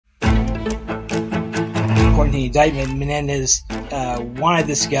according to the indictment, Menendez wanted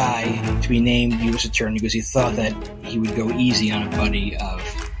this guy to be named U.S. Attorney because he thought that he would go easy on a buddy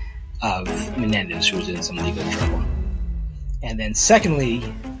of Menendez, who was in some legal trouble. And then secondly,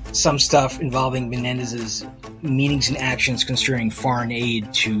 some stuff involving Menendez's meetings and actions concerning foreign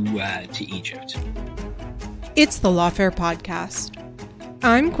aid to Egypt. It's the Lawfare podcast.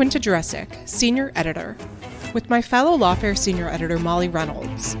 I'm Quinta Jurecic, senior editor, with my fellow Lawfare senior editor Molly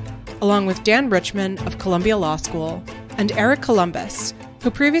Reynolds, along with Dan Richman of Columbia Law School and Eric Columbus,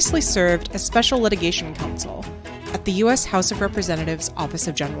 who previously served as special litigation counsel at the U.S. House of Representatives Office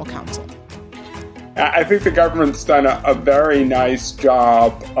of General Counsel. I think the government's done a very nice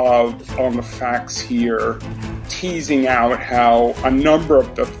job of, on the facts here, teasing out how a number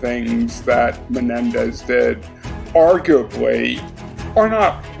of the things that Menendez did arguably are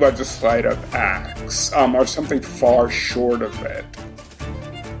not legislative acts, are something far short of it.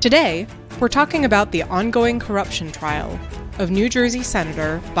 Today, we're talking about the ongoing corruption trial of New Jersey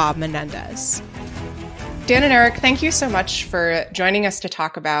Senator Bob Menendez. Dan and Eric, thank you so much for joining us to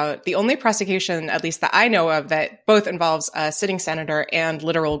talk about the only prosecution, at least that I know of, that both involves a sitting senator and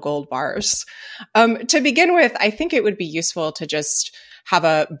literal gold bars. To begin with, I think it would be useful to just have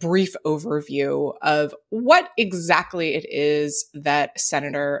a brief overview of what exactly it is that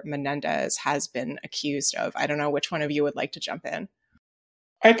Senator Menendez has been accused of. I don't know which one of you would like to jump in.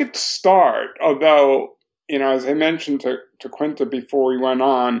 I could start, although, as I mentioned to Quinta before we went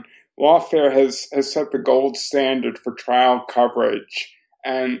on, Lawfare has set the gold standard for trial coverage,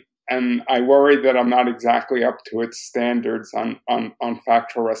 and I worry that I'm not exactly up to its standards on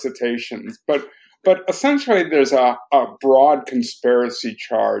factual recitations. But essentially, there's a broad conspiracy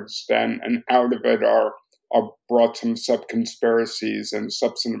charge, and out of it are brought some sub-conspiracies and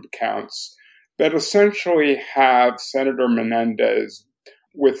substantive counts that essentially have Senator Menendez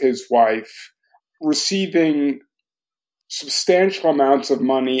with his wife receiving substantial amounts of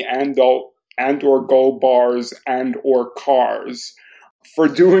money and or gold bars and or cars for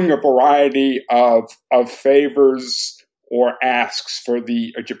doing a variety of favors or asks for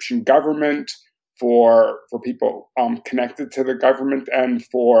the Egyptian government, for people connected to the government, and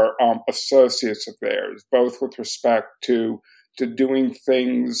for associates of theirs, both with respect to doing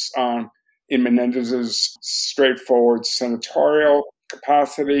things in Menendez's straightforward senatorial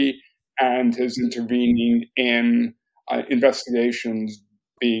capacity and his intervening in investigations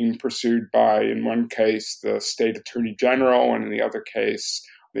being pursued by, in one case, the state attorney general, and in the other case,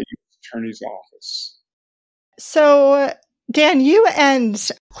 the U.S. Attorney's Office. So, Dan, you and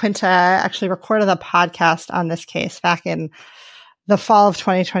Quinta actually recorded a podcast on this case back in the fall of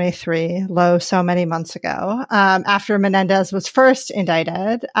 2023, so many months ago, after Menendez was first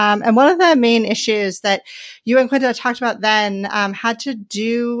indicted. And one of the main issues that you and Quinta talked about then had to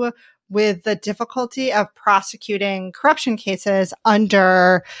do with the difficulty of prosecuting corruption cases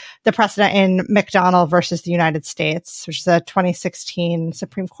under the precedent in McDonald versus the United States, which is a 2016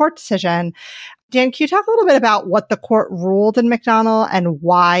 Supreme Court decision. Dan, can you talk a little bit about what the court ruled in McDonald and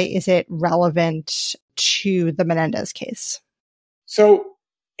why is it relevant to the Menendez case? So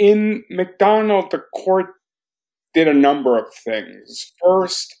in McDonald, the court did a number of things.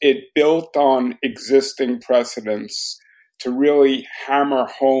 First, it built on existing precedents to really hammer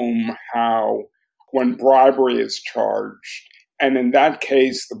home how, when bribery is charged, and in that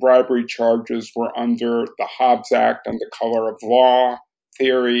case, the bribery charges were under the Hobbs Act and the color of law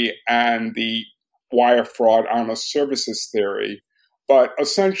theory and the wire fraud honest services theory. But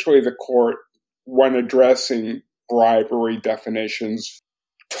essentially, the court, when addressing bribery definitions,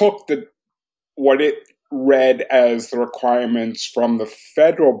 took what it read as the requirements from the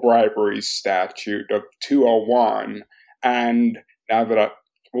federal bribery statute of 201, and now that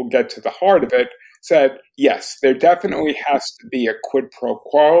we'll get to the heart of it, said, yes, there definitely has to be a quid pro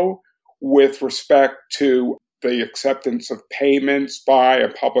quo with respect to the acceptance of payments by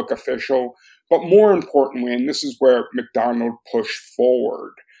a public official. But more importantly, and this is where McDonald pushed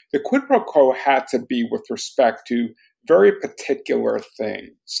forward, the quid pro quo had to be with respect to very particular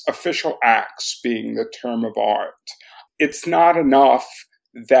things, official acts being the term of art. It's not enough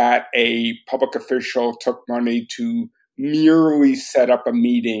that a public official took money to merely set up a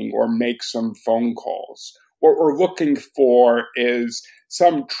meeting or make some phone calls. What we're looking for is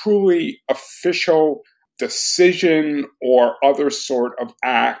some truly official decision or other sort of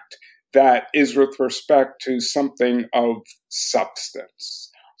act that is with respect to something of substance.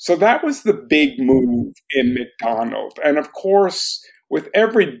 So that was the big move in McDonald. And of course, with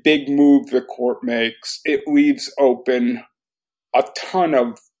every big move the court makes, it leaves open a ton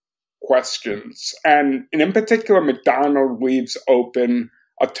of questions. And in particular, McDonald leaves open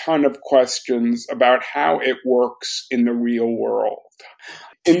a ton of questions about how it works in the real world.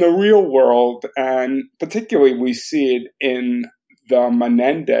 In the real world, and particularly we see it in the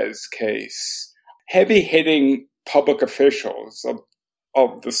Menendez case, heavy-hitting public officials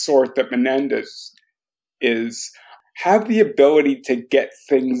of the sort that Menendez is have the ability to get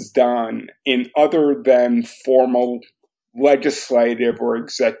things done in other than formal legislative or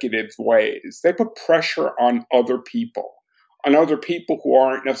executive ways. They put pressure on other people who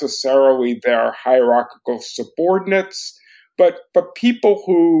aren't necessarily their hierarchical subordinates, but people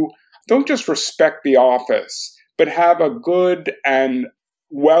who don't just respect the office, but have a good and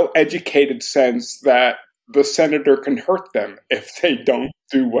well-educated sense that the senator can hurt them if they don't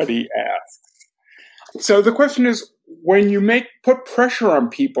do what he asks. So the question is, when you put pressure on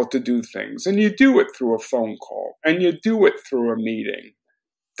people to do things, and you do it through a phone call, and you do it through a meeting,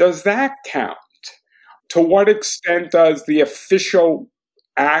 does that count? To what extent does the official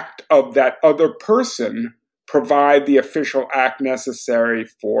act of that other person provide the official act necessary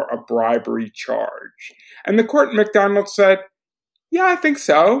for a bribery charge? And the court in McDonald said, yeah, I think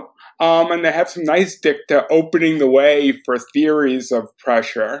so. And they have some nice dicta opening the way for theories of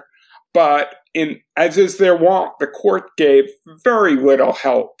pressure. But as is their wont, the court gave very little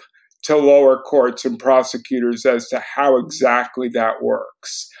help to lower courts and prosecutors as to how exactly that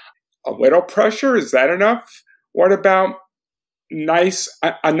works. A little pressure, is that enough? What about a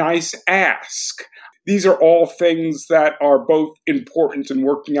nice ask? These are all things that are both important in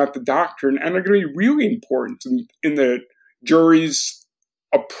working out the doctrine and are going to be really important in the jury's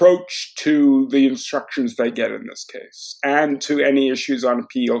approach to the instructions they get in this case and to any issues on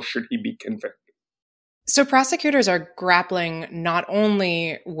appeal should he be convicted. So prosecutors are grappling not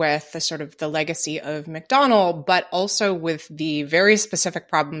only with the sort of the legacy of McDonnell, but also with the very specific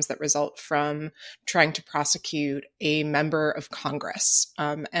problems that result from trying to prosecute a member of Congress.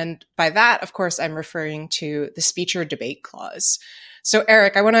 And by that, of course, I'm referring to the speech or debate clause. So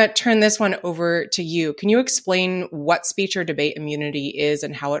Eric, I want to turn this one over to you. Can you explain what speech or debate immunity is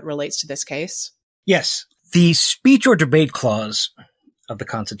and how it relates to this case? Yes. The speech or debate clause of the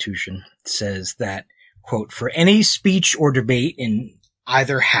Constitution says that, quote, for any speech or debate in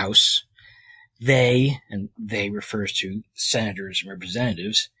either house, they, and they refers to senators and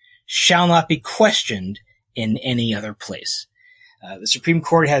representatives, shall not be questioned in any other place. The Supreme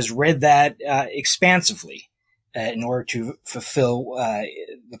Court has read that expansively in order to fulfill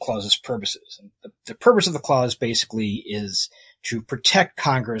the clause's purposes. The purpose of the clause basically is to protect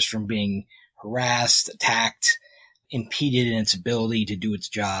Congress from being harassed, attacked, impeded in its ability to do its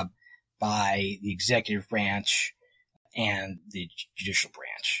job by the executive branch and the judicial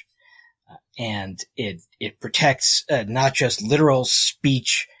branch. And it protects not just literal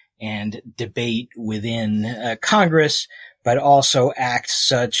speech and debate within Congress, but also acts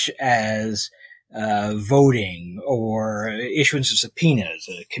such as voting or issuance of subpoenas,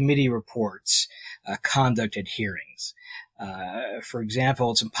 committee reports, conduct at hearings. For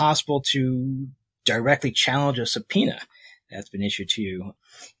example, it's impossible to directly challenge a subpoena that's been issued to you,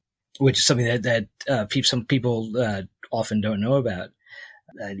 which is something that some people often don't know about.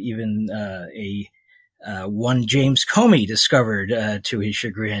 Even one James Comey discovered to his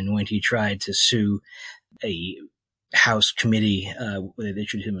chagrin when he tried to sue a House committee that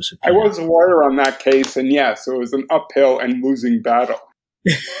issued him a subpoena. I was a lawyer on that case, and yes, it was an uphill and losing battle.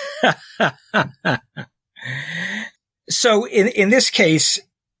 So in this case,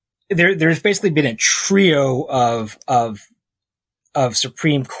 there's basically been a trio of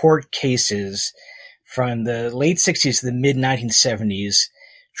Supreme Court cases from the late 60s to the mid 1970s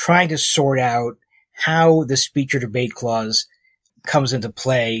trying to sort out how the speech or debate clause comes into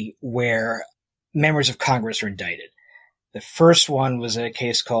play where members of Congress are indicted. The first one was a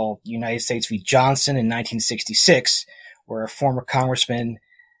case called United States v. Johnson in 1966, where a former congressman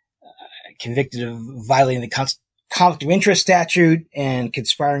convicted of violating the conflict of interest statute and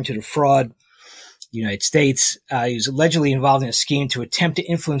conspiring to defraud the United States. He was allegedly involved in a scheme to attempt to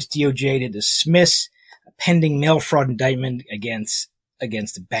influence DOJ to dismiss a pending mail fraud indictment against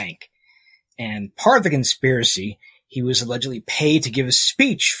the bank. And part of the conspiracy, he was allegedly paid to give a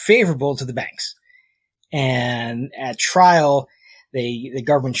speech favorable to the banks. And at trial, the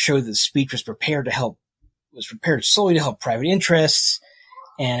government showed that the speech was prepared solely to help private interests,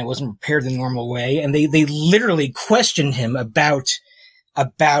 and it wasn't prepared the normal way. And they literally questioned him about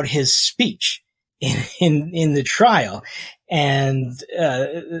his speech in the trial. And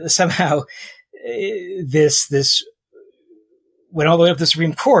somehow this went all the way up to the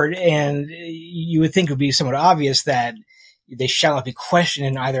Supreme Court, and you would think it would be somewhat obvious that they shall not be questioned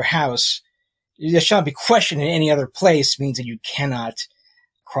in either house. They shall not be questioned in any other place means that you cannot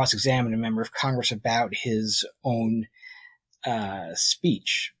cross-examine a member of Congress about his own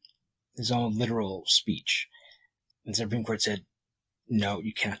speech, his own literal speech. And the Supreme Court said, no,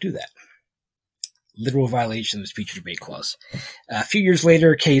 you cannot do that. Literal violation of the speech or debate clause. A few years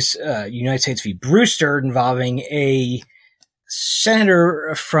later, a case, United States v. Brewster, involving a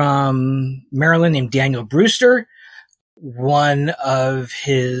senator from Maryland named Daniel Brewster. One of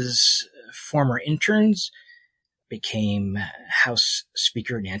his former interns became House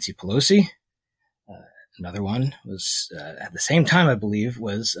Speaker Nancy Pelosi. Another one was, at the same time, I believe,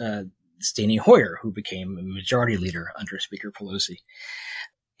 was Steny Hoyer, who became a majority leader under Speaker Pelosi.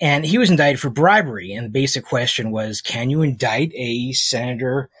 And he was indicted for bribery. And the basic question was, can you indict a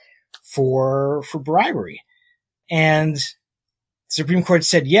senator for bribery? And the Supreme Court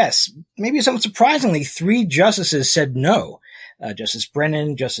said yes. Maybe somewhat surprisingly, 3 justices said no. Justice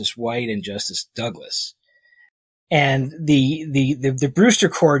Brennan, Justice White, and Justice Douglas. And the Brewster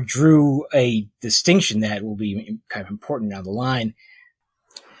court drew a distinction that will be kind of important down the line.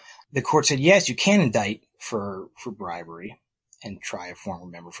 The court said, yes, you can indict for bribery and try a former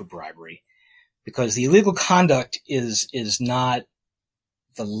member for bribery, because the illegal conduct is not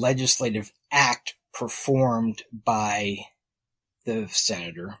the legislative act performed by the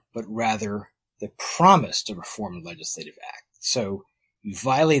senator, but rather the promise to perform a legislative act. So you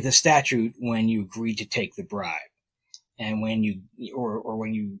violate the statute when you agree to take the bribe, and when you or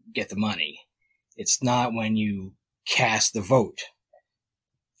when you get the money. It's not when you cast the vote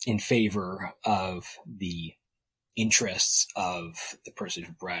in favor of the interests of the person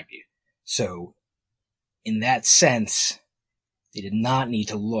who bribed you. So in that sense, they did not need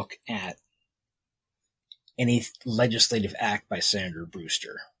to look at any legislative act by Senator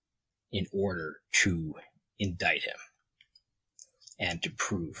Brewster in order to indict him and to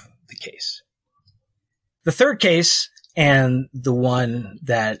prove the case. The third case, and the one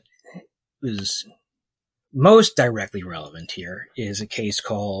that was most directly relevant here, is a case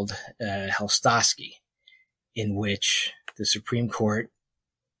called Helstosky, in which the Supreme Court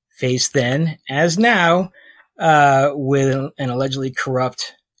faced then, as now, with an allegedly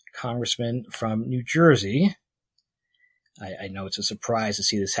corrupt congressman from New Jersey. I know it's a surprise to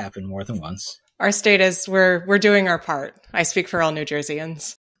see this happen more than once. Our state is, we're doing our part. I speak for all New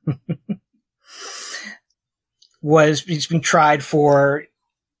Jerseyans. He's been tried for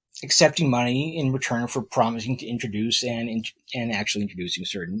accepting money in return for promising to introduce and actually introducing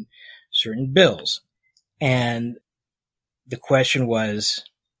certain bills. And the question was,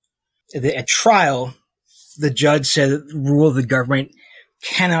 at trial, the judge said that the rule of the government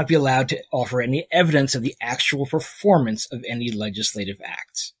cannot be allowed to offer any evidence of the actual performance of any legislative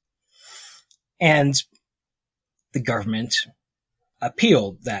acts. And the government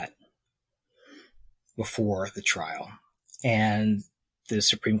appealed that before the trial. And the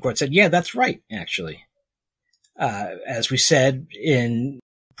Supreme Court said, yeah, that's right, actually. As we said in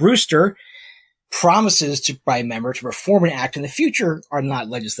Brewster, promises by a member to perform an act in the future are not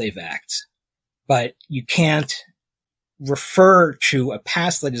legislative acts. But you can't refer to a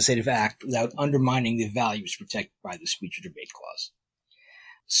past legislative act without undermining the values protected by the speech or debate clause.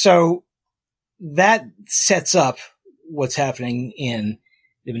 So that sets up what's happening in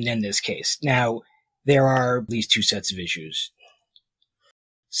the Menendez case. Now, there are at least 2 sets of issues.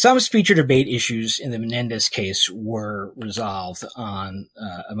 Some speech or debate issues in the Menendez case were resolved on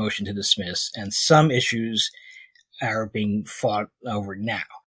a motion to dismiss, and some issues are being fought over now.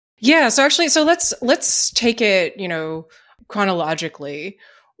 Yeah. So let's take it, chronologically.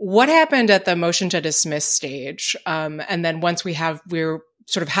 What happened at the motion to dismiss stage? And then once we're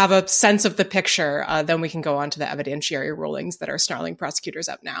sort of have a sense of the picture, then we can go on to the evidentiary rulings that are snarling prosecutors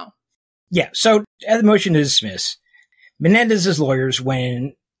up now. Yeah. So at the motion to dismiss, Menendez's lawyers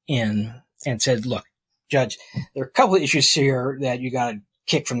went in and said, look, Judge, there are a couple of issues here that you got to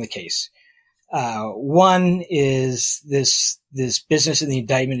kick from the case. One is this business in the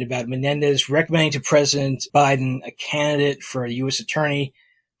indictment about Menendez recommending to President Biden a candidate for a U.S. attorney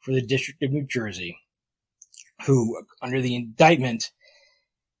for the District of New Jersey, who, under the indictment,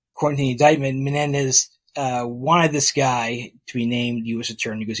 according to the indictment, Menendez wanted this guy to be named U.S.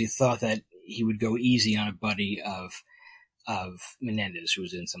 attorney because he thought that he would go easy on a buddy of Menendez, who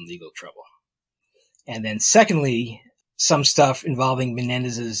was in some legal trouble. And then secondly, some stuff involving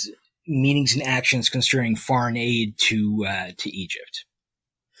Menendez's meetings and actions concerning foreign aid to Egypt.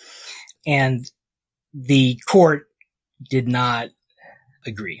 And the court did not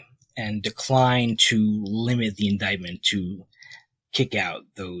agree and declined to limit the indictment to kick out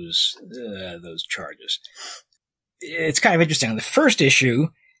those charges. It's kind of interesting. On the first issue,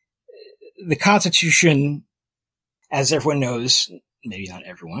 the Constitution, as everyone knows, maybe not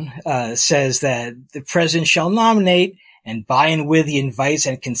everyone, says that the president shall nominate and by and with the advice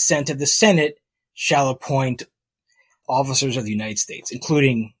and consent of the Senate shall appoint officers of the United States,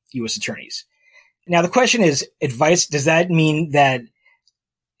 including U.S. attorneys. Now, the question is, advice, does that mean that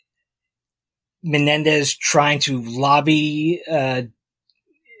Menendez trying to lobby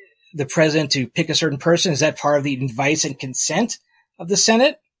the president to pick a certain person? Is that part of the advice and consent of the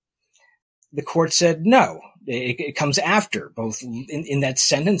Senate? The court said no. It comes after, both in that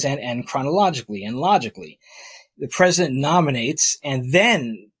sentence and chronologically and logically. The president nominates, and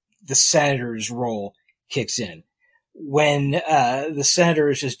then the senator's role kicks in. When the senator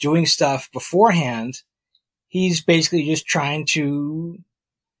is just doing stuff beforehand, he's basically just trying to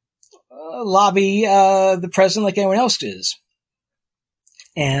lobby the president like anyone else is.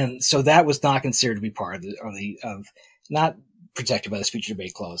 And so that was not considered to be part of not protected by the speech and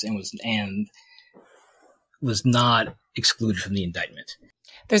debate clause, and was not excluded from the indictment.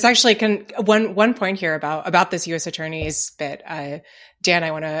 There's actually one point here about this U.S. attorney's bit. Dan,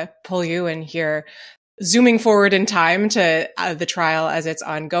 I want to pull you in here. Zooming forward in time to the trial as it's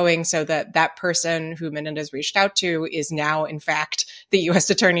ongoing, so that person who Menendez reached out to is now, in fact, the U.S.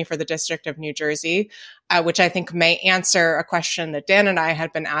 attorney for the District of New Jersey, which I think may answer a question that Dan and I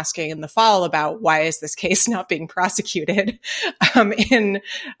had been asking in the fall about why is this case not being prosecuted in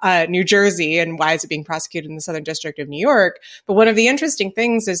New Jersey, and why is it being prosecuted in the Southern District of New York? But one of the interesting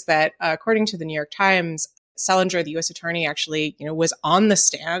things is that, according to the New York Times, Selinger, the U.S. attorney, actually, was on the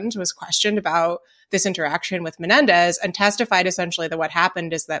stand, was questioned about this interaction with Menendez, and testified essentially that what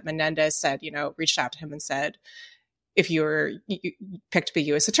happened is that Menendez said, reached out to him and said, if you picked to be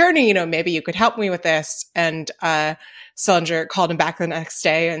U.S. attorney, maybe you could help me with this. And Selinger called him back the next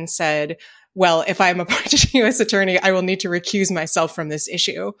day and said, well, if I'm appointed U.S. attorney, I will need to recuse myself from this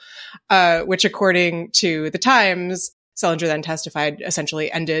issue, which, according to the Times, Selinger then testified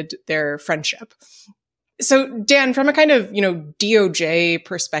essentially ended their friendship. So, Dan, from a kind of, DOJ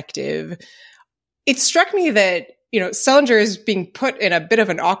perspective, it struck me that, Selinger is being put in a bit of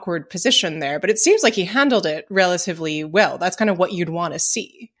an awkward position there, but it seems like he handled it relatively well. That's kind of what you'd want to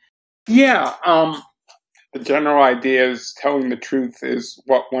see. Yeah. The general idea is telling the truth is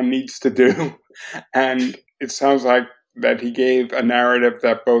what one needs to do. And it sounds like that he gave a narrative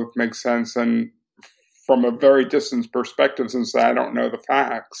that both makes sense and, from a very distant perspective, since I don't know the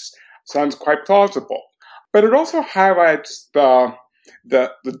facts, sounds quite plausible. But it also highlights the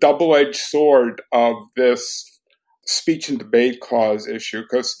double-edged sword of this speech and debate clause issue,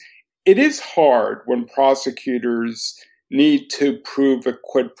 because it is hard when prosecutors need to prove a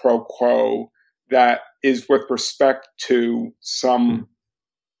quid pro quo that is with respect to some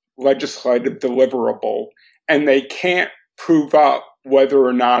legislative deliverable, and they can't prove up whether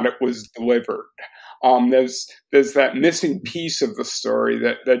or not it was delivered. There's that missing piece of the story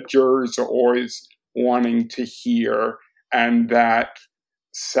that jurors are always wanting to hear, and that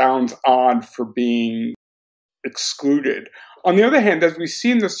sounds odd for being excluded. On the other hand, as we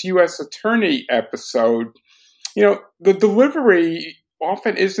see in this U.S. attorney episode, the delivery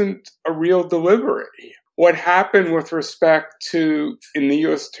often isn't a real delivery. What happened with respect to, in the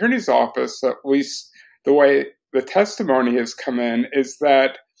U.S. attorney's office, at least the way the testimony has come in, is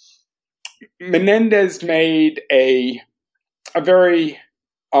that Menendez made a very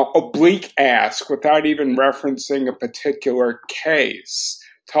oblique ask without even referencing a particular case,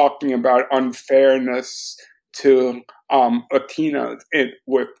 talking about unfairness to Latinos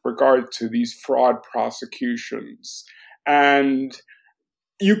with regard to these fraud prosecutions. And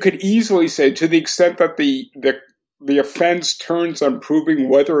you could easily say, to the extent that the offense turns on proving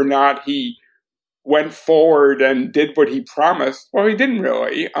whether or not he went forward and did what he promised, well, he didn't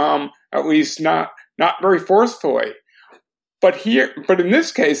really, at least not very forcefully. But in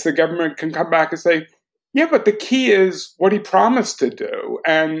this case, the government can come back and say, yeah, but the key is what he promised to do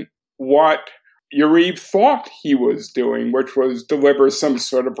and what Uribe thought he was doing, which was deliver some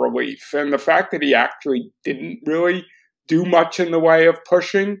sort of relief. And the fact that he actually didn't really do much in the way of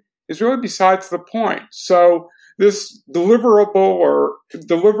pushing is really besides the point. So this deliverable or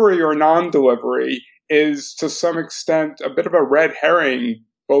delivery or non-delivery is to some extent a bit of a red herring,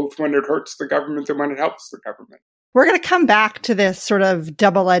 both when it hurts the government and when it helps the government. We're going to come back to this sort of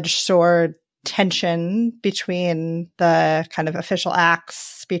double-edged sword tension between the kind of official acts,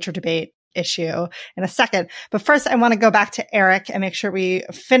 speech or debate issue in a second. But first, I want to go back to Eric and make sure we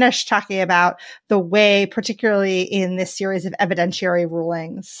finish talking about the way, particularly in this series of evidentiary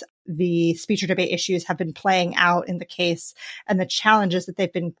rulings, the speech or debate issues have been playing out in the case and the challenges that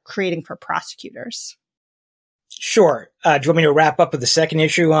they've been creating for prosecutors. Sure. Do you want me to wrap up with the second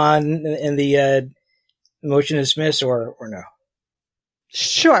issue in the motion to dismiss or no?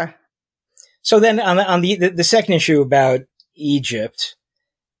 Sure. So then on the second issue about Egypt,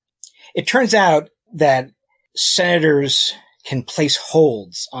 it turns out that senators can place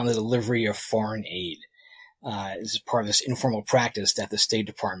holds on the delivery of foreign aid. This is part of this informal practice that the State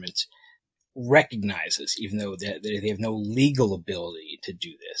Department recognizes, even though they have no legal ability to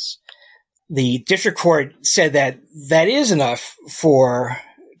do this. The district court said that that is enough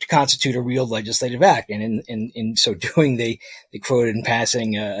to constitute a real legislative act. And in so doing, they quoted in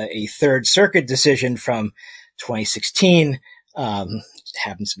passing a Third Circuit decision from 2016,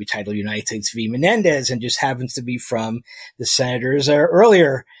 happens to be titled United States v. Menendez, and just happens to be from the senator's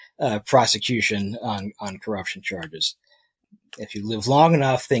earlier prosecution on corruption charges. If you live long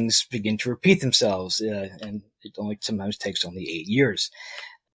enough, things begin to repeat themselves, and it sometimes takes only 8 years.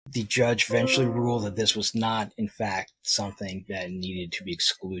 The judge eventually ruled that this was not, in fact, something that needed to be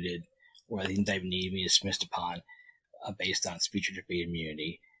excluded or the indictment needed to be dismissed upon based on speech or debate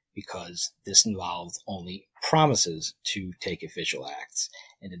immunity, because this involved only promises to take official acts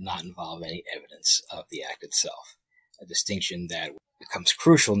and did not involve any evidence of the act itself, a distinction that becomes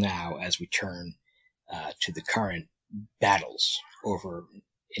crucial now as we turn to the current battles over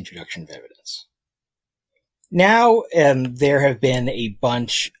introduction of evidence. Now, there have been a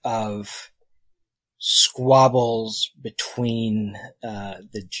bunch of squabbles between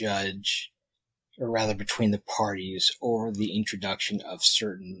the judge, or rather between the parties, over the introduction of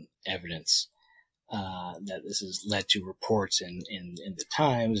certain evidence. That this has led to reports in the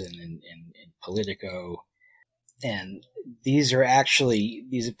Times and in Politico. And these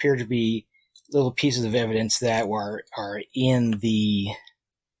appear to be little pieces of evidence that are in the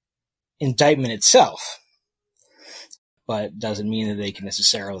indictment itself, but doesn't mean that they can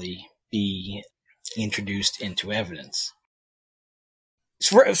necessarily be introduced into evidence.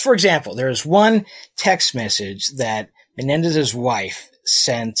 For example, there is one text message that Menendez's wife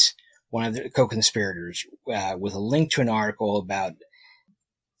sent one of the co-conspirators with a link to an article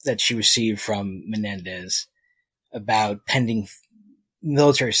that she received from Menendez about pending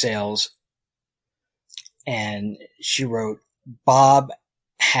military sales. And she wrote, Bob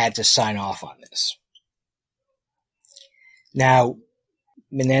had to sign off on this. Now,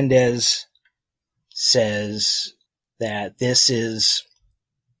 Menendez says that this is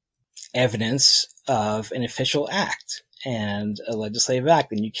evidence of an official act and a legislative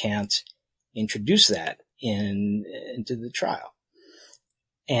act, and you can't introduce that into the trial.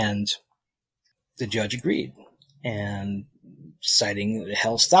 And the judge agreed, and citing the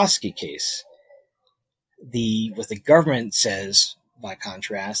Helstowski case. What the government says, by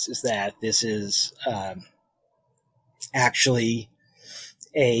contrast, is that this is actually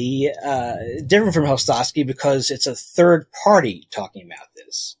different from Helstowski because it's a third party talking about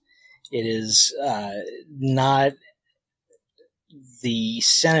this. It is not the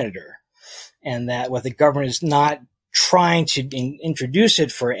senator, and that what the government is not trying to introduce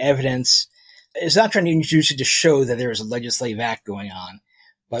it for evidence, is not trying to introduce it to show that there is a legislative act going on,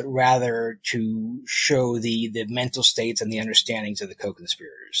 but rather to show the mental states and the understandings of the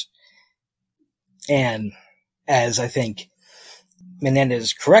co-conspirators. And as I think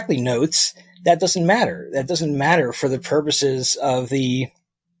Menendez correctly notes, that doesn't matter. That doesn't matter for the purposes of the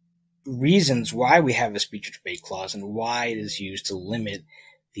reasons why we have a speech or debate clause and why it is used to limit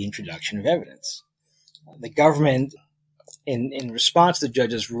the introduction of evidence. The government, in response to the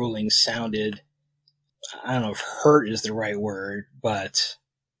judge's ruling, sounded, I don't know if hurt is the right word, but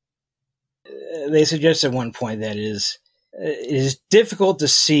they suggested at one point that it is difficult to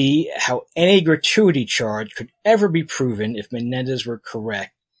see how any gratuity charge could ever be proven if Menendez were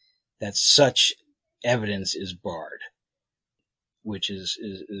correct that such evidence is barred, which is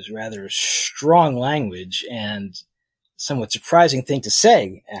rather strong language and somewhat surprising thing to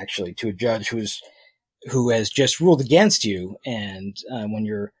say, actually, to a judge who has just ruled against you, and when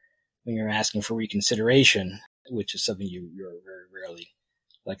you're asking for reconsideration, which is something you're very rarely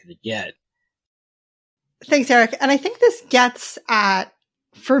likely to get. Thanks, Eric. And I think this gets at,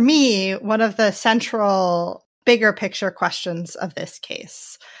 for me, one of the central bigger picture questions of this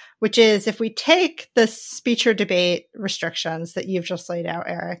case, which is if we take the speech or debate restrictions that you've just laid out,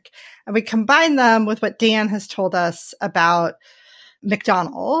 Eric, and we combine them with what Dan has told us about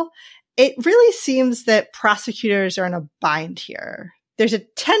McDonnell, it really seems that prosecutors are in a bind here. There's a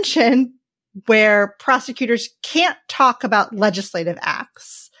tension where prosecutors can't talk about legislative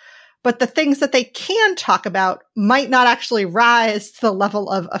acts, but the things that they can talk about might not actually rise to the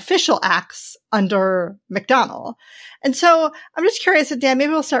level of official acts under McDonnell. And so I'm just curious, and Dan,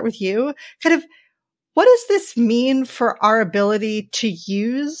 maybe we'll start with you. Kind of, what does this mean for our ability to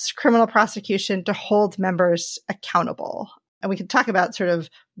use criminal prosecution to hold members accountable? and we can talk about sort of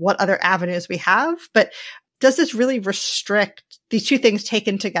what other avenues we have, but does this really restrict, these two things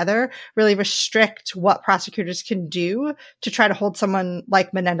taken together, really restrict what prosecutors can do to try to hold someone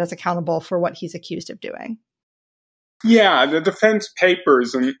like Menendez accountable for what he's accused of doing? Yeah, the defense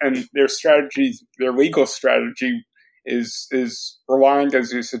papers and their strategy, their legal strategy is relying,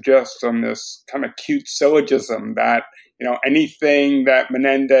 as you suggest, on this kind of cute syllogism that, anything that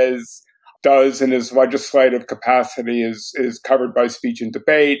Menendez does in his legislative capacity is covered by speech and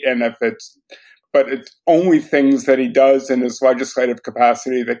debate, and but it's only things that he does in his legislative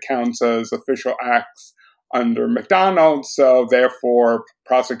capacity that counts as official acts under McDonald, so therefore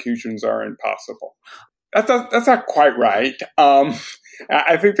prosecutions are impossible. That's not quite right.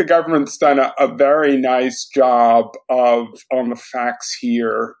 I think the government's done a very nice job of, on the facts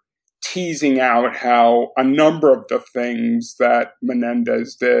here, teasing out how a number of the things that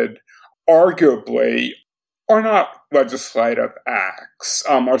Menendez did arguably are not legislative acts,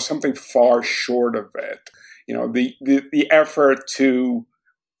 or something far short of it.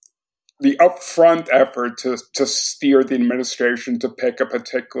 The upfront effort to steer the administration to pick a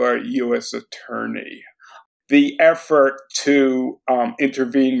particular U.S. attorney, the effort to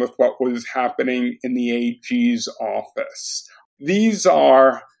intervene with what was happening in the AG's office. These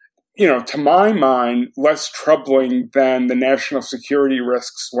are, to my mind, less troubling than the national security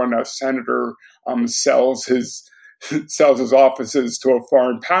risks when a senator sells his offices to a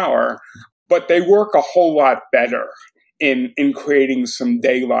foreign power, but they work a whole lot better in creating some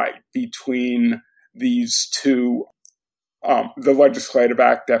daylight between these two, the legislative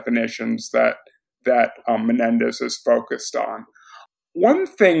act definitions that Menendez is focused on. One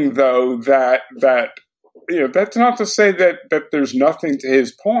thing, though, that that's not to say that there's nothing to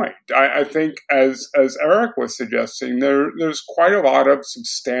his point. I think, as Eric was suggesting, there's quite a lot of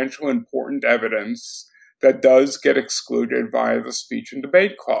substantial, important evidence that does get excluded via the speech and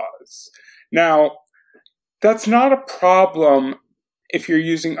debate clause. Now, that's not a problem if you're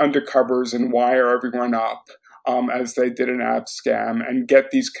using undercovers and wire everyone up, as they did in Abscam, and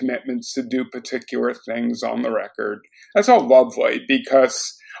get these commitments to do particular things on the record. That's all lovely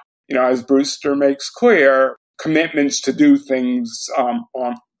because, as Brewster makes clear, commitments to do things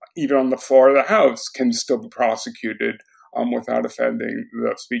even on the floor of the House can still be prosecuted without offending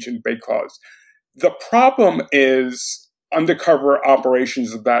the speech and debate clause. The problem is undercover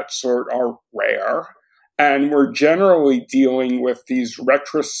operations of that sort are rare, and we're generally dealing with these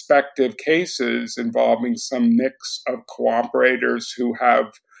retrospective cases involving some mix of cooperators who have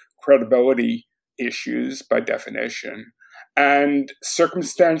credibility issues by definition and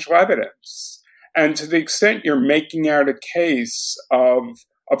circumstantial evidence. And to the extent you're making out a case of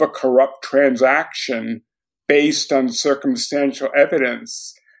a corrupt transaction based on circumstantial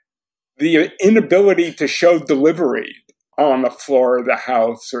evidence, the inability to show delivery on the floor of the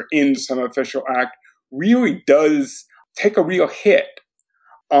House or in some official act really does take a real hit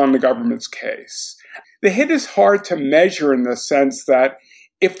on the government's case. The hit is hard to measure in the sense that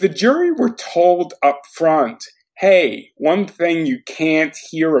if the jury were told up front, hey, one thing you can't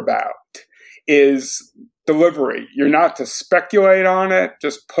hear about is delivery. You're not to speculate on it,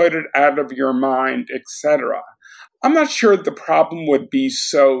 just put it out of your mind, etc. I'm not sure the problem would be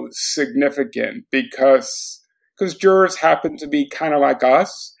so significant because jurors happen to be kind of like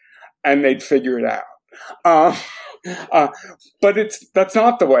us and they'd figure it out. But that's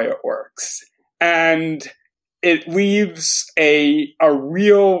not the way it works. And it leaves a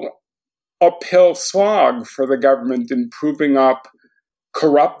real uphill slog for the government in proving up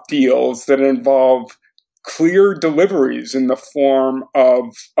corrupt deals that involve clear deliveries in the form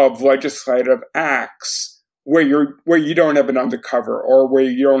of legislative acts where you don't have an undercover or where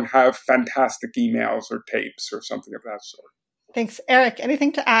you don't have fantastic emails or tapes or something of that sort. Thanks. Eric,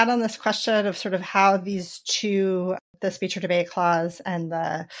 anything to add on this question of sort of how these two, the speech or debate clause and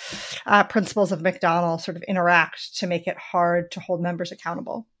the principles of McDonald sort of interact to make it hard to hold members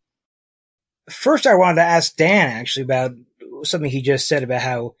accountable? First, I wanted to ask Dan actually about something he just said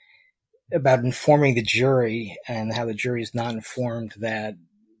about informing the jury and how the jury is not informed that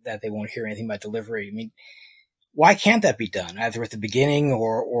they won't hear anything about delivery. I mean, why can't that be done? Either at the beginning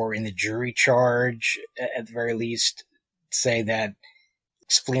or in the jury charge, at the very least, say that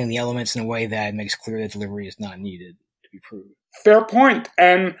explaining the elements in a way that makes clear that delivery is not needed to be proved. Fair point.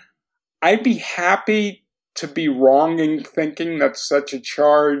 And I'd be happy to be wrong in thinking that such a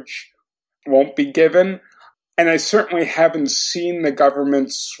charge won't be given. And I certainly haven't seen the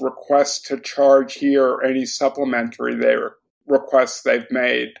government's request to charge here or any supplementary requests they've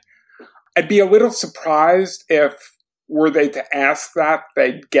made. I'd be a little surprised if, were they to ask that,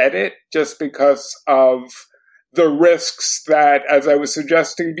 they'd get it just because of the risks that, as I was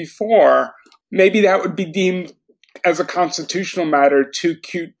suggesting before, maybe that would be deemed as a constitutional matter too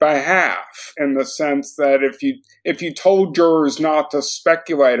cute by half, in the sense that if you told jurors not to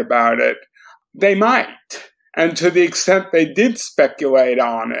speculate about it, they might. And to the extent they did speculate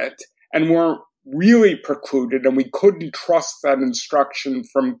on it and weren't really precluded, and we couldn't trust that instruction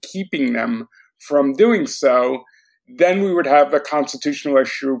from keeping them from doing so, then we would have the constitutional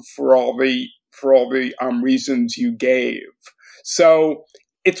issue for all the reasons you gave. So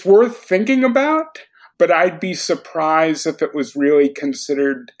it's worth thinking about, but I'd be surprised if it was really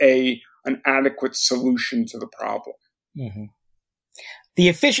considered an adequate solution to the problem. Mm-hmm.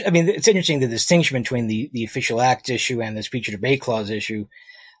 It's interesting, the distinction between the official act issue and the speech or debate clause issue.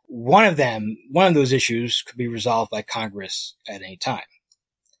 One of those issues could be resolved by Congress at any time.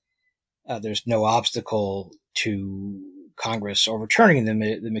 There's no obstacle to Congress overturning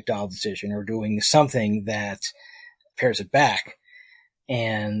the McDonald decision or doing something that pares it back.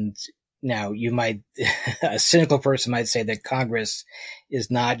 And now a cynical person might say that Congress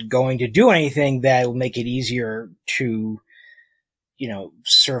is not going to do anything that will make it easier to,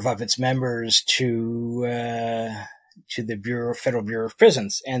 serve up its members to the Federal Bureau of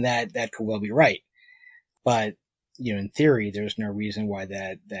Prisons. And that could well be right. But, in theory, there's no reason why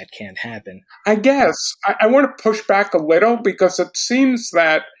that can't happen. I guess I want to push back a little, because it seems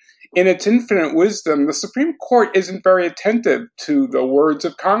that in its infinite wisdom, the Supreme Court isn't very attentive to the words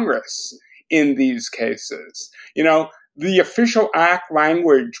of Congress in these cases. The official act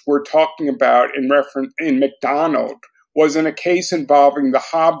language we're talking about in McDonald was in a case involving the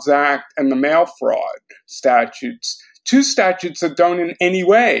Hobbs Act and the mail fraud statutes, two statutes that don't in any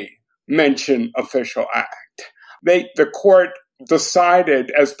way mention official act. The court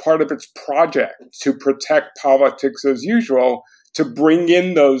decided, as part of its project to protect politics as usual, to bring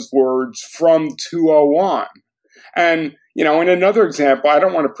in those words from 201. And, in another example, I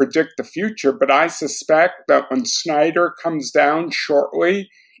don't want to predict the future, but I suspect that when Snyder comes down shortly,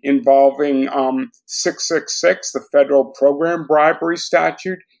 involving 666, the federal program bribery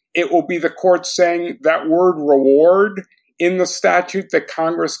statute, it will be the court saying that word reward in the statute that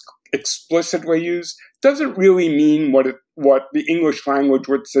Congress explicitly used doesn't really mean what the English language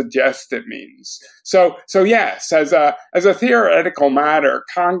would suggest it means. So yes, as a theoretical matter,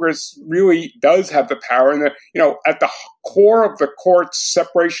 Congress really does have the power, and at the core of the court's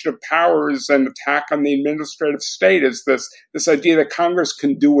separation of powers and attack on the administrative state is this idea that Congress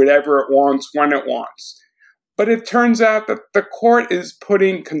can do whatever it wants when it wants. But it turns out that the court is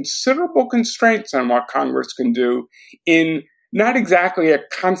putting considerable constraints on what Congress can do in not exactly a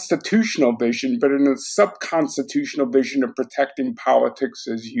constitutional vision, but in a sub-constitutional vision of protecting politics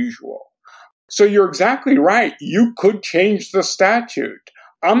as usual. So you're exactly right. You could change the statute.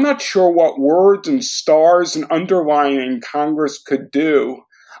 I'm not sure what words and stars and underlining Congress could do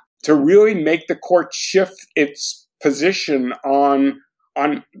to really make the court shift its position on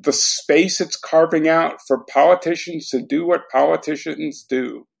the space it's carving out for politicians to do what politicians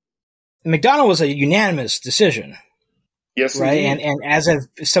do. McDonald was a unanimous decision. Yes, right, indeed. and as of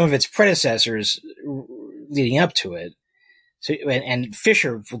some of its predecessors leading up to it, so and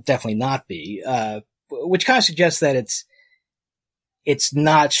Fisher will definitely not be, which kind of suggests that it's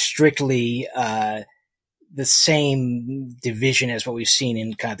not strictly the same division as what we've seen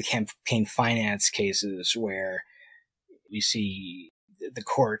in kind of the campaign finance cases, where we see the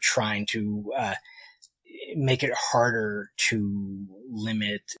court trying to make it harder to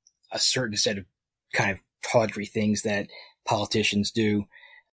limit a certain set of kind of tawdry things that politicians do.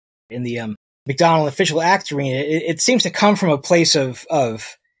 In the McDonald official act arena, it seems to come from a place of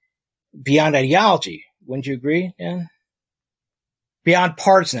beyond ideology. Wouldn't you agree, Dan? Beyond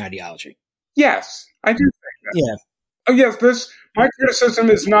partisan ideology. Yes, I do think that. Yeah. Oh, yes. My criticism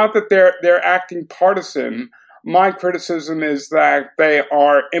is not that they're acting partisan. My criticism is that they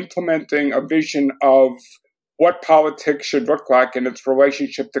are implementing a vision of what politics should look like in its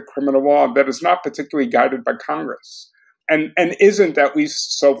relationship to criminal law that is not particularly guided by Congress, and isn't, at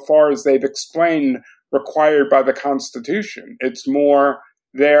least so far as they've explained, required by the Constitution. It's more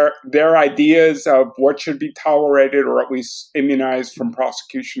their ideas of what should be tolerated or at least immunized from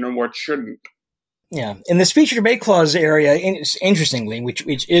prosecution and what shouldn't. Yeah. In the speech or debate clause area, interestingly,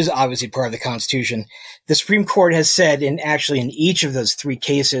 which is obviously part of the Constitution, the Supreme Court has said in each of those three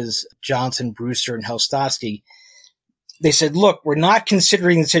cases, Johnson, Brewster, and Helstosky, they said, look, we're not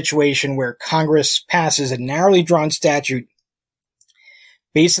considering the situation where Congress passes a narrowly drawn statute,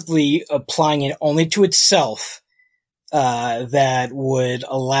 basically applying it only to itself, that would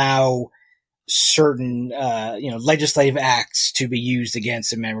allow certain, legislative acts to be used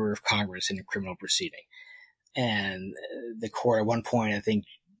against a member of Congress in a criminal proceeding. And the court at one point, I think,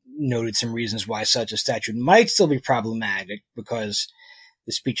 noted some reasons why such a statute might still be problematic, because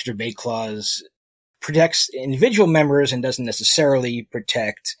the speech or debate clause protects individual members and doesn't necessarily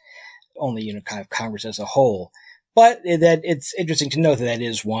protect only, kind of Congress as a whole. But that it's interesting to note that that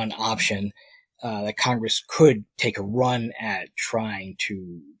is one option, that Congress could take a run at trying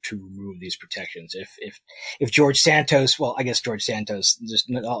to remove these protections. If George Santos, well, I guess George Santos, just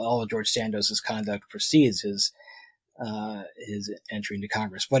all of George Santos's conduct precedes his entry into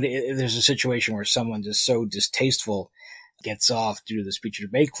Congress. But if there's a situation where someone just so distasteful gets off due to the speech or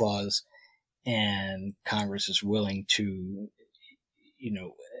debate clause, and Congress is willing to,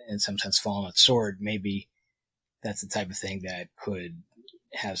 in some sense fall on its sword, maybe that's the type of thing that could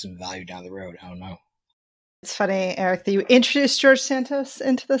have some value down the road. I don't know. It's funny, Eric, that you introduced George Santos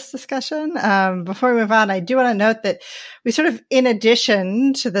into this discussion. Before we move on, I do want to note that we sort of, in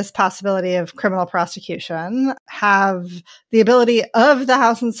addition to this possibility of criminal prosecution, have the ability of the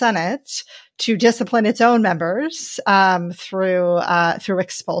House and Senate to discipline its own members through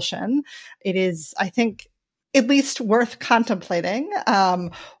expulsion. It is, I think, at least worth contemplating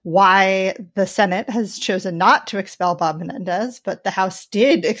why the Senate has chosen not to expel Bob Menendez, but the House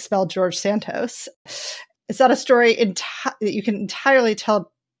did expel George Santos. It's not a story that you can entirely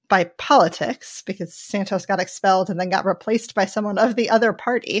tell by politics, because Santos got expelled and then got replaced by someone of the other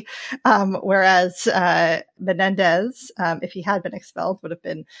party, whereas Menendez, if he had been expelled, would have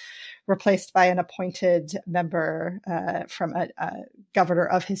been replaced by an appointed member from a governor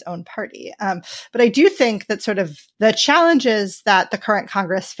of his own party. But I do think that sort of the challenges that the current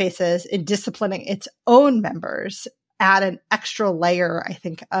Congress faces in disciplining its own members add an extra layer, I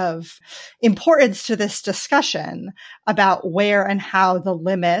think, of importance to this discussion about where and how the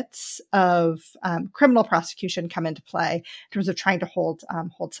limits of criminal prosecution come into play in terms of trying to hold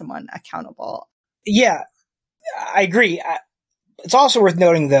someone accountable. Yeah, I agree. It's also worth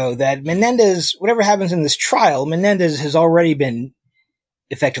noting, though, that Menendez, whatever happens in this trial, Menendez has already been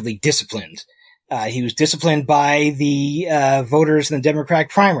effectively disciplined. He was disciplined by the voters in the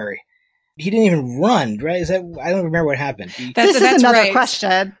Democratic primary. He didn't even run, right? I don't remember what happened. This is another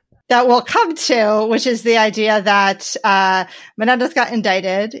question that we'll come to, which is the idea that Menendez got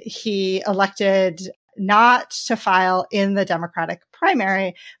indicted. He elected not to file in the Democratic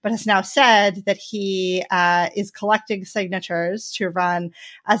primary, but has now said that he is collecting signatures to run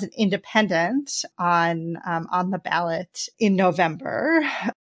as an independent on the ballot in November.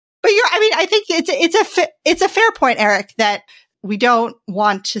 But I think it's a fair point, Eric, that we don't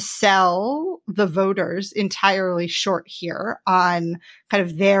want to sell the voters entirely short here on kind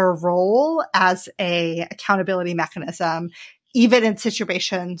of their role as a accountability mechanism, even in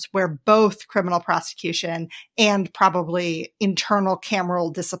situations where both criminal prosecution and probably internal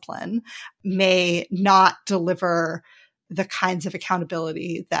cameral discipline may not deliver the kinds of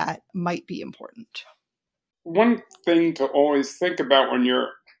accountability that might be important. One thing to always think about when you're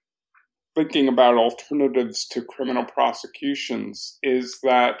thinking about alternatives to criminal prosecutions is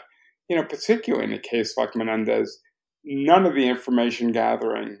that, particularly in a case like Menendez, none of the information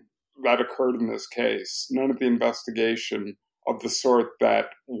gathering that occurred in this case, none of the investigation of the sort that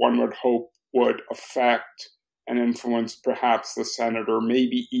one would hope would affect and influence perhaps the Senate or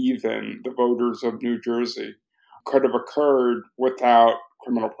maybe even the voters of New Jersey could have occurred without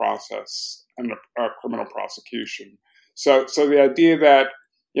criminal process and a criminal prosecution. So the idea that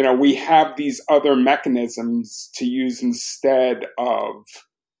we have these other mechanisms to use instead of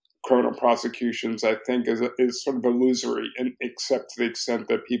criminal prosecutions, I think, is sort of illusory, except to the extent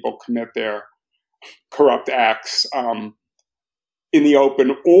that people commit their corrupt acts in the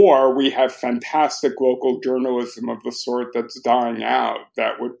open, or we have fantastic local journalism of the sort that's dying out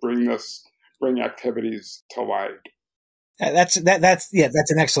that would bring activities to light. That's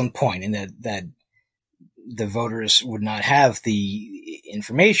an excellent point, in that the voters would not have the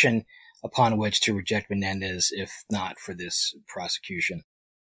information upon which to reject Menendez if not for this prosecution.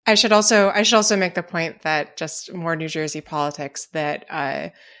 I should also make the point that, just more New Jersey politics, that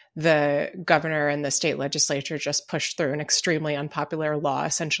the governor and the state legislature just pushed through an extremely unpopular law,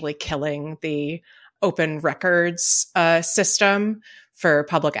 essentially killing the open records system for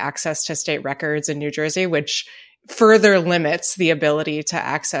public access to state records in New Jersey, which further limits the ability to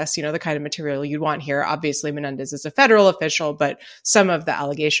access, the kind of material you'd want here. Obviously, Menendez is a federal official, but some of the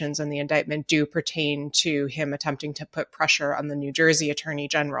allegations in the indictment do pertain to him attempting to put pressure on the New Jersey Attorney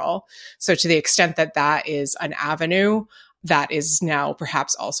General. So to the extent that that is an avenue, that is now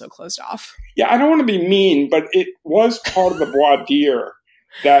perhaps also closed off. Yeah, I don't want to be mean, but it was part of the voir dire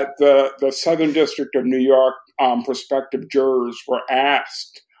that the Southern District of New York prospective jurors were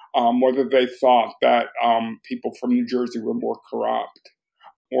asked whether they thought that people from New Jersey were more corrupt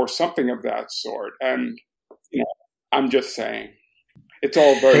or something of that sort. And, I'm just saying, it's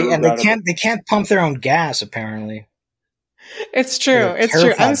all very regrettable. And they can't pump their own gas, apparently. It's true. It's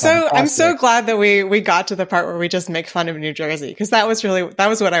true. I'm so glad that we got to the part where we just make fun of New Jersey, because that was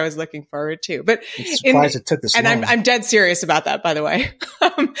what I was looking forward to. But I'm surprised it took this long. And I'm dead serious about that, by the way.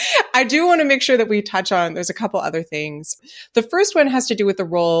 I do want to make sure that we touch on, there's a couple other things. The first one has to do with the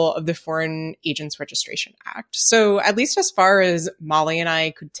role of the Foreign Agents Registration Act. So at least as far as Molly and I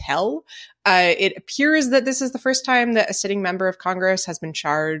could tell, it appears that this is the first time that a sitting member of Congress has been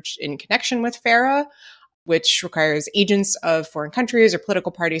charged in connection with FARA, which requires agents of foreign countries or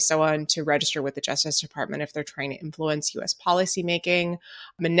political parties, so on, to register with the Justice Department if they're trying to influence U.S. policymaking.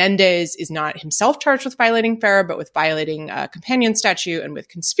 Menendez is not himself charged with violating FARA, but with violating a companion statute and with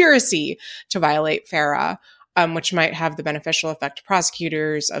conspiracy to violate FARA, which might have the beneficial effect to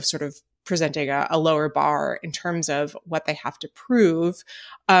prosecutors of sort of presenting a lower bar in terms of what they have to prove,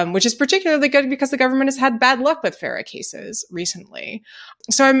 which is particularly good because the government has had bad luck with FARA cases recently.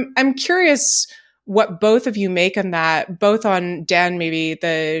 So I'm curious what both of you make on that, both on, Dan, maybe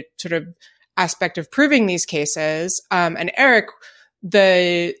the sort of aspect of proving these cases, and Eric,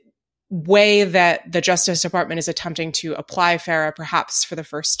 the way that the Justice Department is attempting to apply FARA, perhaps for the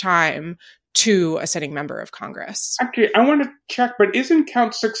first time, to a sitting member of Congress. Actually, I want to check, but isn't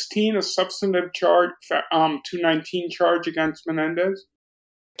Count 16 a substantive charge, 219 charge against Menendez?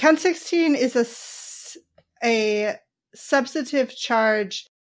 Count 16 is a substantive charge.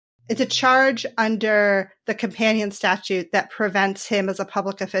 It's a charge under the companion statute that prevents him as a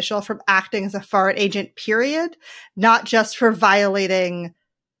public official from acting as a foreign agent, period, not just for violating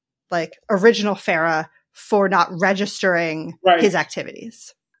like original FARA for not registering his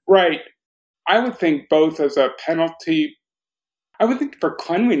activities. Right. I would think both as a penalty. I would think for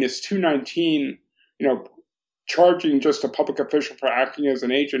cleanliness, 219, charging just a public official for acting as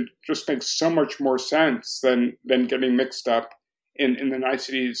an agent just makes so much more sense than getting mixed up in the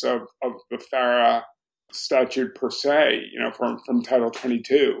niceties of the FARA statute per se, from Title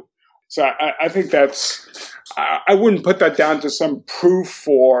 22. So I think that's, I wouldn't put that down to some proof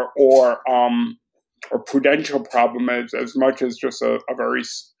or prudential problem as much as just a very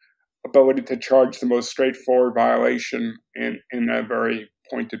ability to charge the most straightforward violation in a very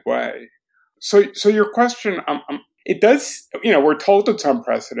pointed way. So your question, it does, we're told it's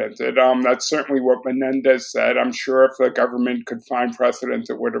unprecedented. That's certainly what Menendez said. I'm sure if the government could find precedent,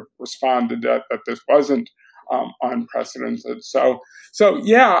 it would have responded that this wasn't unprecedented. So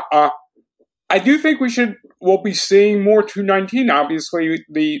yeah, I do think we'll be seeing more 219. Obviously,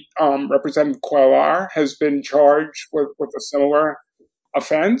 the Representative Cuellar has been charged with a similar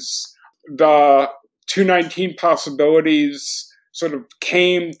offense. The 219 possibilities sort of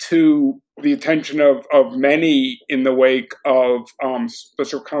came to the attention of many in the wake of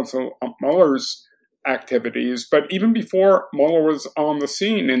Special Counsel Mueller's activities. But even before Mueller was on the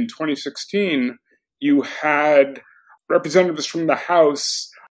scene in 2016, you had representatives from the House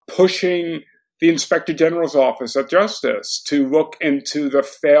pushing the Inspector General's office at Justice to look into the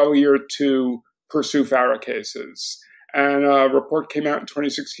failure to pursue FARA cases. And a report came out in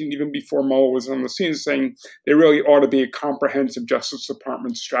 2016, even before Mueller was on the scene, saying there really ought to be a comprehensive Justice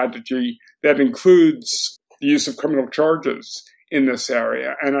Department strategy that includes the use of criminal charges in this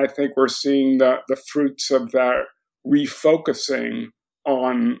area. And I think we're seeing the fruits of that refocusing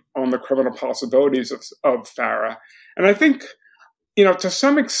on the criminal possibilities of FARA. And I think, to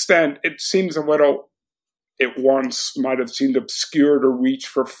some extent, it seems a little, it once might have seemed obscure to reach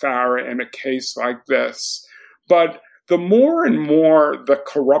for FARA in a case like this. But the more and more the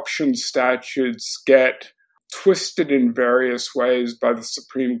corruption statutes get twisted in various ways by the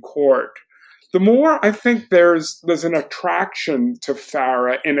Supreme Court, the more I think there's an attraction to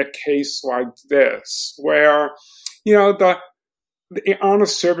FARA in a case like this, where, the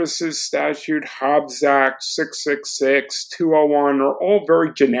Honest Services Statute, Hobbs Act, 666, 201 are all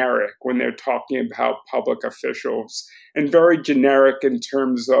very generic when they're talking about public officials, and very generic in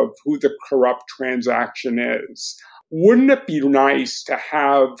terms of who the corrupt transaction is. Wouldn't it be nice to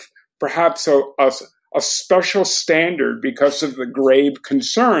have perhaps a special standard because of the grave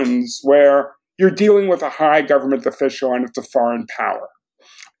concerns where you're dealing with a high government official and it's a foreign power?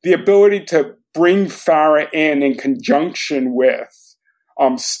 The ability to bring FARA in conjunction with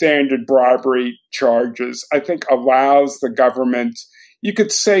standard bribery charges, I think allows the government, you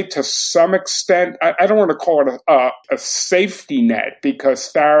could say to some extent, I don't want to call it a safety net, because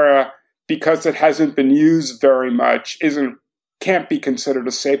FARA, because it hasn't been used very much, can't be considered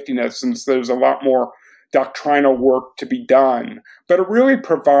a safety net, since there's a lot more doctrinal work to be done. But it really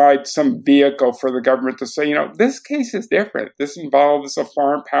provides some vehicle for the government to say, this case is different. This involves a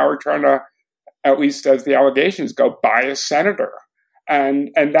foreign power trying to, at least as the allegations go, buy a senator. And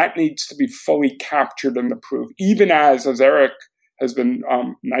that needs to be fully captured in the proof, even as Eric has been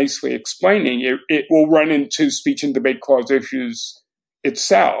nicely explaining, it will run into speech and debate clause issues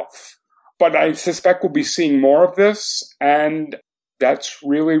itself. But I suspect we'll be seeing more of this, and that's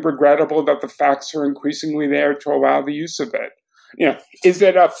really regrettable that the facts are increasingly there to allow the use of it. Is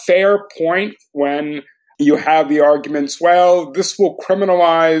it a fair point when you have the arguments, well, this will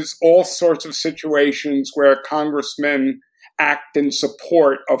criminalize all sorts of situations where congressmen act in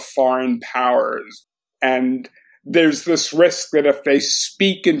support of foreign powers, and there's this risk that if they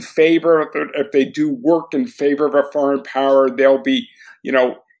speak in favor, if they do work in favor of a foreign power, they'll be,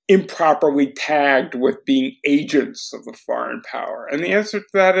 improperly tagged with being agents of the foreign power. And the answer to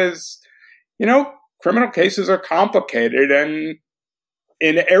that is, criminal cases are complicated. And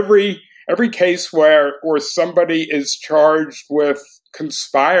in every case where somebody is charged with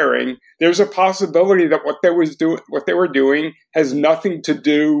conspiring, there's a possibility that what they were doing has nothing to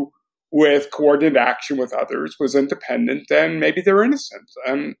do with coordinated action with others, was independent, and maybe they're innocent.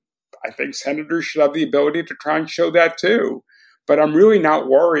 And I think senators should have the ability to try and show that too. But I'm really not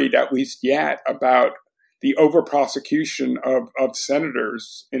worried, at least yet, about the over-prosecution of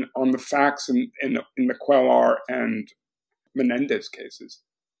senators on the facts in the Cuellar and Menendez cases.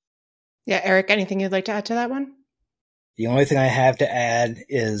 Yeah, Eric, anything you'd like to add to that one? The only thing I have to add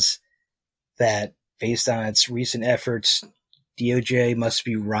is that based on its recent efforts, DOJ must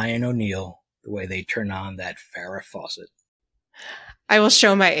be Ryan O'Neal the way they turn on that Farrah faucet. I will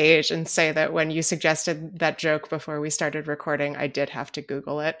show my age and say that when you suggested that joke before we started recording, I did have to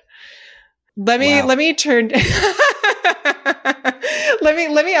Google it. Let me turn.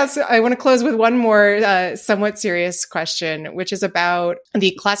 let me ask. I want to close with one more somewhat serious question, which is about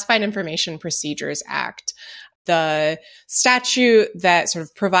the Classified Information Procedures Act, the statute that sort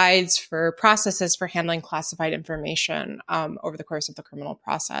of provides for processes for handling classified information over the course of the criminal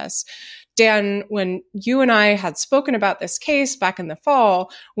process. Dan, when you and I had spoken about this case back in the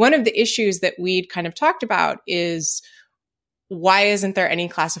fall, one of the issues that we'd kind of talked about is, why isn't there any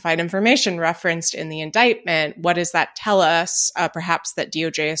classified information referenced in the indictment? What does that tell us? Perhaps that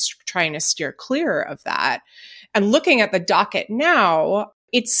DOJ is trying to steer clear of that. And looking at the docket now,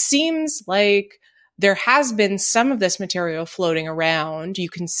 it seems like there has been some of this material floating around. You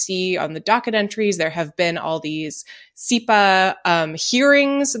can see on the docket entries, there have been all these SEPA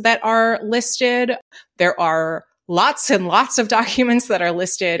hearings that are listed. There are lots and lots of documents that are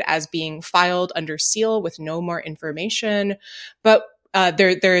listed as being filed under seal with no more information. But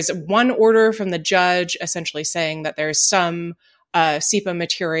there is one order from the judge essentially saying that there's some SEPA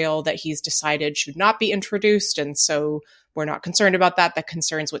material that he's decided should not be introduced. And so we're not concerned about that. That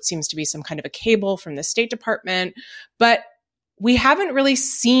concerns what seems to be some kind of a cable from the State Department. But we haven't really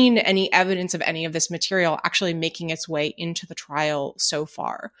seen any evidence of any of this material actually making its way into the trial so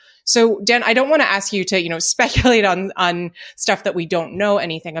far. So, Dan, I don't want to ask you to, speculate on stuff that we don't know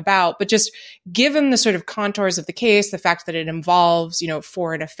anything about, but just given the sort of contours of the case, the fact that it involves,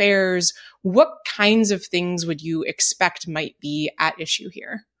 foreign affairs, what kinds of things would you expect might be at issue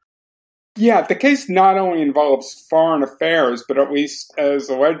here? Yeah, the case not only involves foreign affairs, but at least as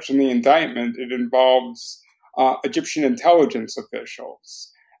alleged in the indictment, it involves Egyptian intelligence officials.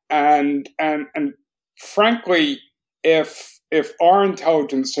 And frankly, if our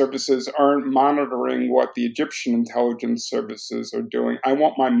intelligence services aren't monitoring what the Egyptian intelligence services are doing, I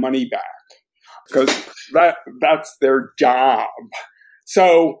want my money back, because that's their job.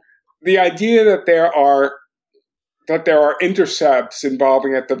 So the idea that there are intercepts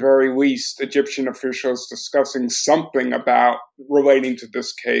involving, at the very least, Egyptian officials discussing something about relating to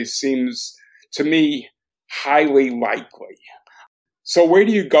this case seems, to me, highly likely. So where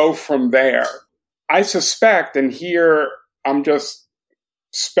do you go from there? I suspect, and here I'm just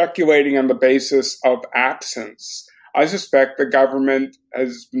speculating on the basis of absence, I suspect the government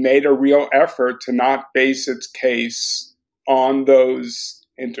has made a real effort to not base its case on those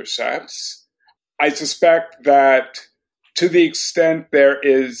intercepts. I suspect that to the extent there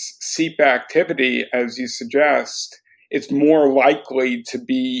is SEPA activity, as you suggest, it's more likely to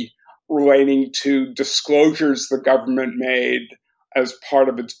be relating to disclosures the government made as part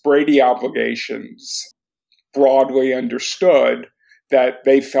of its Brady obligations, broadly understood, that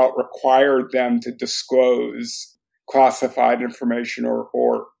they felt required them to disclose classified information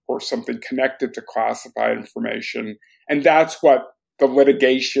or something connected to classified information. And that's what the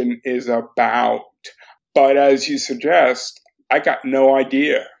litigation is about. But as you suggest, I got no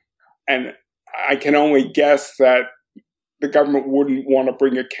idea. And I can only guess that the government wouldn't want to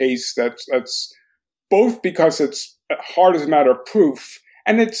bring a case that's both because it's hard as a matter of proof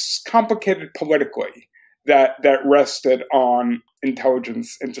and it's complicated politically, that rested on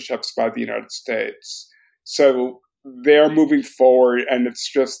intelligence intercepts by the United States. So they're moving forward, and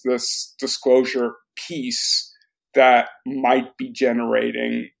it's just this disclosure piece that might be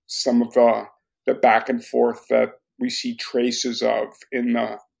generating some of the back and forth that we see traces of in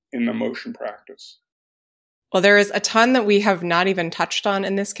the motion practice. Well, there is a ton that we have not even touched on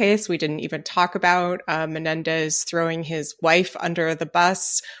in this case. We didn't even talk about Menendez throwing his wife under the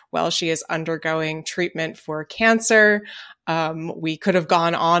bus while she is undergoing treatment for cancer. We could have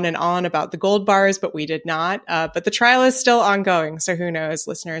gone on and on about the gold bars, but we did not. But the trial is still ongoing. So who knows,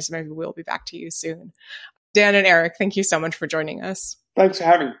 listeners, maybe we'll be back to you soon. Dan and Eric, thank you so much for joining us. Thanks for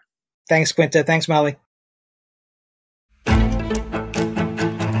having me. Thanks, Quinta. Thanks, Molly.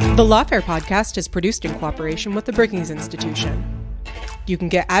 The Lawfare podcast is produced in cooperation with the Brookings Institution. You can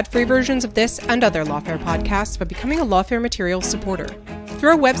get ad-free versions of this and other Lawfare podcasts by becoming a Lawfare Materials supporter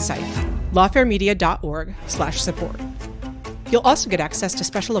through our website, lawfaremedia.org/support. You'll also get access to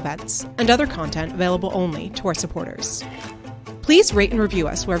special events and other content available only to our supporters. Please rate and review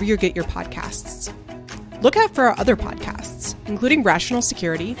us wherever you get your podcasts. Look out for our other podcasts, including Rational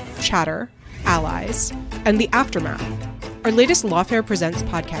Security, Chatter, Allies, and The Aftermath, our latest Lawfare Presents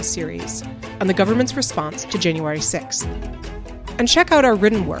podcast series on the government's response to January 6th. And check out our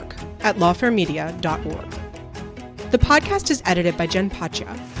written work at lawfaremedia.org. The podcast is edited by Jen Pacha,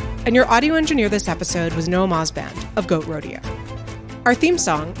 and your audio engineer this episode was Noah Mosband of Goat Rodeo. Our theme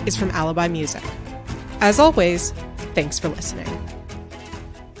song is from Alibi Music. As always, thanks for listening.